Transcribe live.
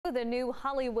The new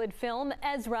Hollywood film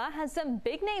Ezra has some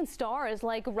big-name stars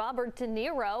like Robert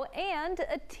Deniro and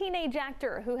a teenage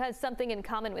actor who has something in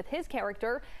common with his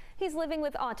character. He's living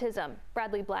with autism.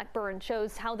 Bradely Blackburn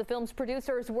shows how the film's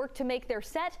producers work to make their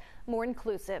set more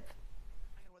inclusive.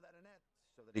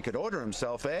 So that he could order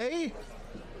himself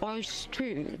ice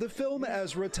cream. The film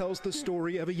Ezra tells the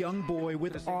story of a young boy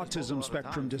with autism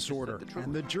spectrum disorder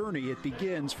and the journey it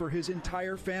begins for his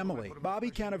entire family.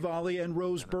 Bobby Cannavale and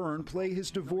Rose Byrne play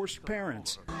his divorced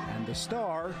parents, and the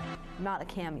star, not a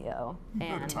cameo,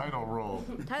 and the title role.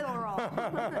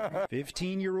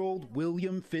 15-year-old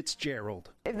William Fitzgerald.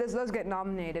 If this does get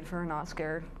nominated for an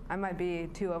Oscar, I might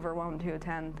be too overwhelmed to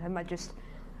attend. I might just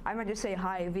say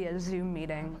hi via Zoom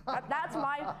meeting. That's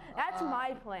my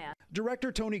plan.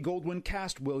 Director Tony Goldwyn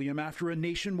cast William after a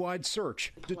nationwide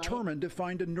search, determined to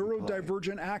find a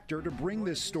neurodivergent actor to bring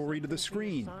this story to the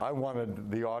screen. I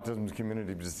wanted the autism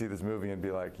community to see this movie and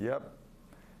be like, yep,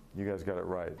 you guys got it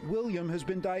right. William has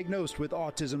been diagnosed with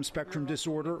autism spectrum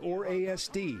disorder, or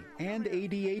ASD, and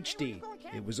ADHD.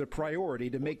 It was a priority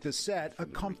to make the set a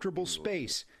comfortable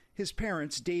space. His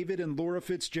parents, David and Laura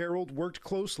Fitzgerald, worked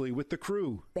closely with the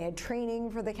crew. They had training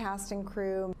for the cast and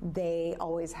crew. They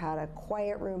always had a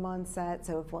quiet room on set,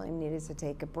 so if William needed to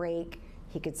take a break,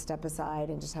 he could step aside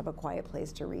and just have a quiet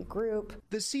place to regroup.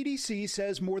 The CDC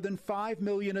says more than 5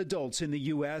 million adults in the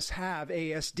U.S. have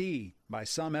ASD. By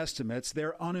some estimates,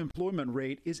 their unemployment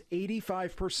rate is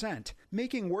 85%.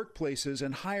 Making workplaces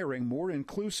and hiring more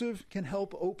inclusive can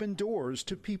help open doors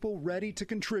to people ready to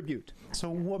contribute. So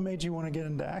what made you want to get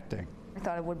into acting? I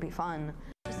thought it would be fun.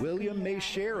 William may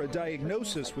share a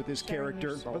diagnosis with his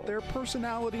character, but their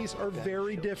personalities are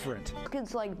very different.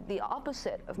 It's like the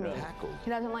opposite of me.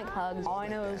 He doesn't like hugs. All I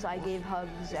know is I gave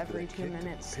hugs every 2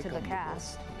 minutes to the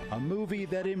cast. A movie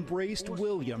that embraced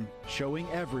William, showing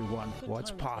everyone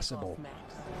what's possible.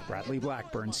 Bradely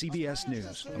Blackburn, CBS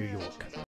News, New York.